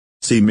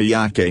Issey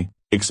Miyake,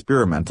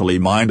 experimentally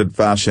minded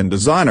fashion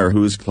designer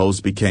whose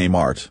clothes became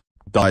art,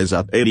 dies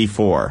at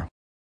 84.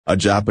 A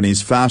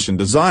Japanese fashion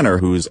designer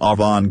whose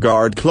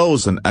avant-garde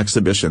clothes and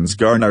exhibitions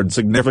garnered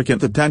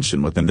significant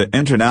attention within the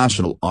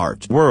international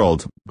art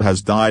world,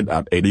 has died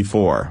at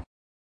 84.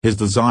 His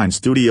design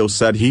studio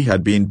said he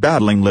had been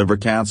battling liver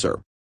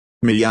cancer.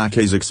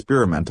 Miyake's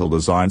experimental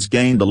designs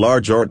gained a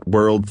large art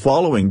world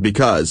following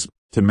because,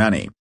 to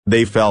many,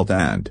 they felt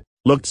and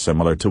looked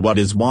similar to what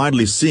is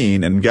widely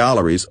seen in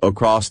galleries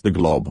across the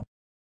globe.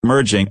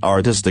 Merging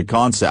artistic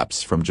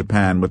concepts from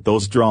Japan with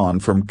those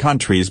drawn from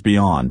countries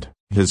beyond,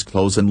 his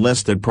clothes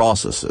enlisted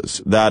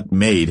processes that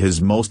made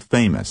his most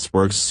famous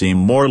works seem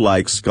more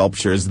like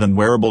sculptures than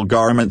wearable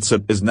garments.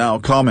 It is now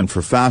common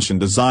for fashion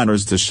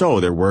designers to show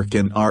their work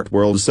in art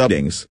world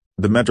settings.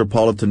 The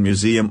Metropolitan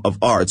Museum of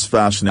Art's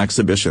fashion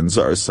exhibitions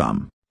are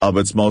some of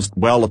its most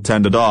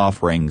well-attended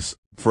offerings.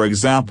 For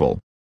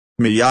example,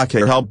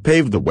 Miyake helped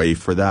pave the way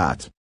for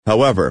that,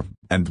 however,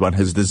 and when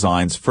his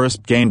designs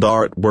first gained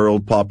art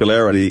world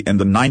popularity in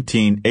the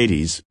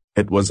 1980s,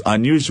 it was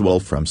unusual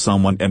from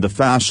someone in the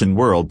fashion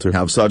world to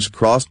have such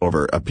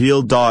crossover appeal.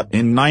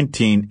 In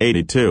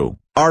 1982,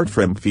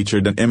 Artforum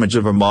featured an image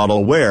of a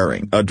model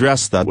wearing a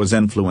dress that was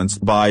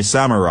influenced by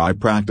samurai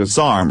practice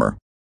armor.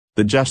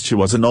 The gesture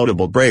was a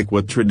notable break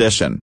with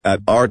tradition.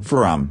 At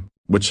Artforum,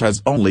 which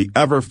has only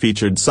ever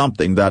featured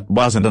something that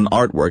wasn't an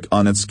artwork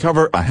on its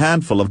cover a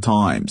handful of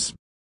times.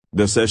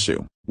 This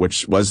issue,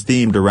 which was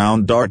themed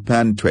around art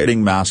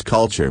penetrating mass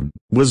culture,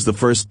 was the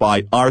first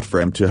by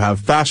Artforum to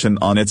have fashion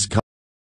on its cover.